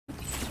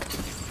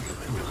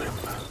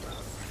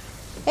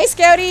Hey,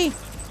 Scouty!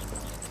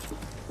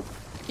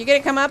 You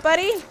gonna come up,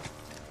 buddy?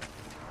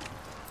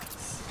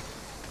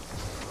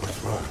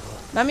 What's wrong?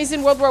 Mummy's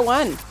in World War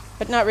I,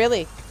 but not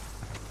really.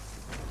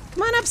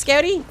 Come on up,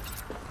 Scouty.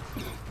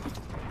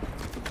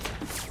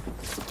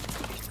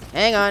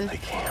 Hang on. I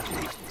can't.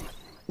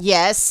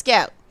 Yes,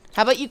 Scout.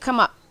 How about you come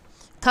up?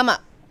 Come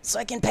up, so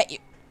I can pet you.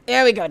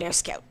 There we go, there,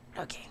 Scout.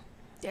 Okay,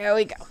 there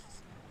we go.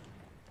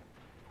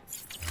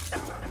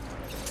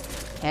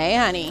 Hey,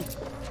 honey.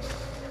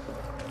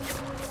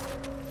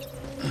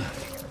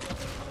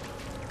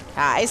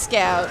 Hi,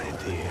 Scout. My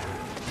dear.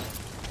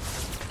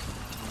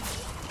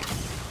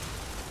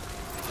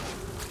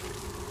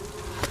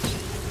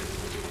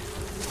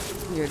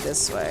 You're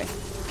this way.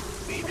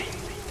 Baby.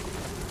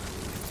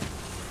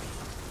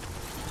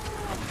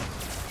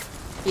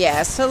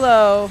 Yes,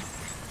 hello.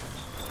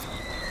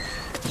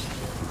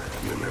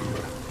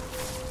 Remember.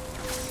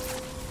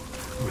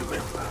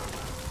 Remember.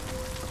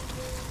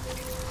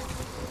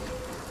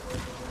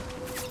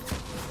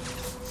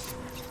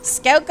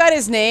 Scout got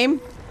his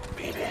name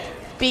Baby.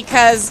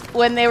 because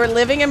when they were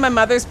living in my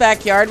mother's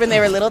backyard when they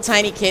were little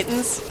tiny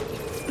kittens,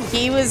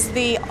 he was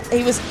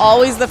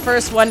always the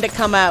first one to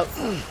come out.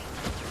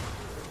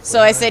 So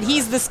I said,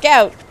 he's the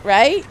Scout,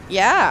 right?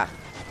 Yeah.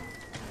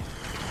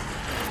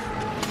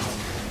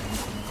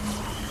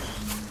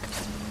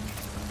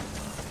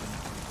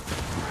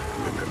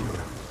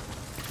 Remember.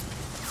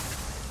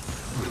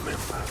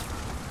 Remember.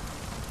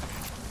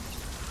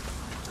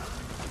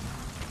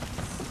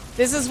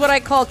 This is what I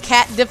call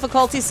cat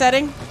difficulty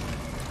setting.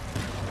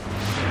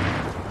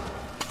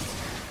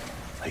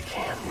 I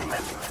can't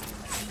remember.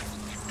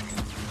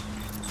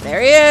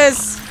 There he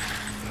is.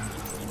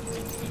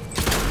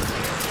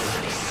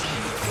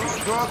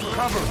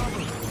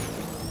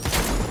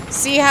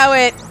 See how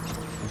it,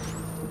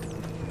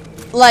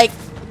 like,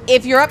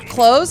 if you're up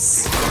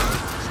close,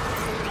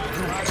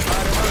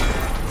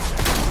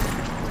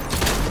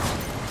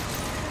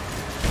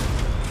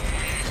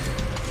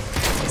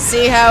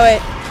 see how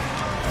it,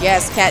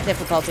 yes, cat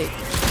difficulty.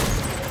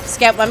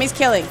 Scout, Mummy's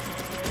killing.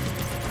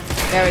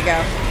 There we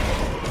go.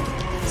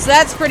 So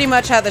that's pretty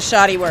much how the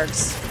shotty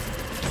works.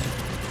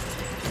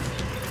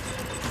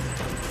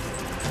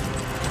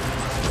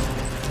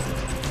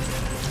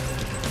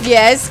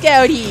 Yes,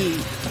 Scouty.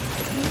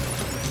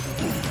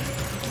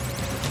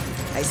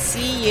 I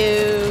see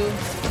you.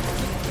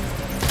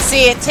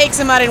 See, it takes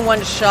him out in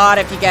one shot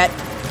if you get...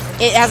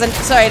 It has a...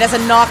 Sorry, it has a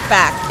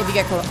knockback if you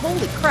get close.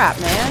 Holy crap,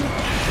 man.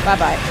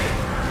 Bye-bye.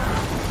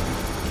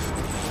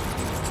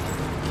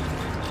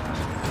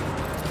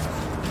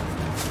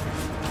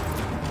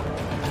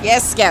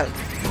 Yes, Scout.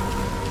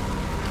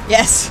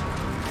 Yes.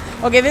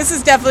 Okay, this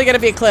is definitely going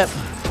to be a clip.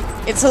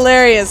 It's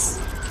hilarious.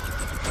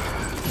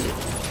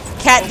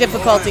 Cat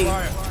difficulty.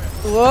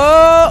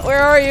 Whoa,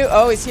 where are you?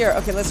 Oh, he's here.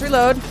 Okay, let's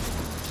reload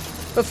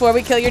before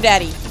we kill your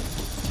daddy.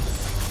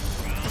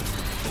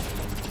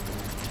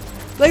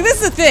 Like,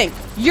 this is the thing.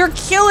 You're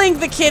killing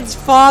the kid's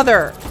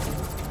father.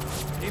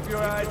 Keep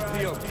your eyes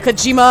peeled.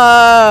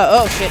 Kojima.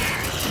 Oh, shit.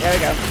 There we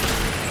go.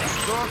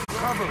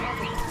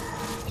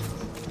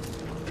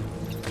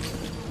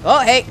 Oh,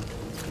 hey.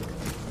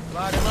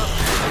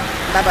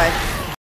 Bye-bye.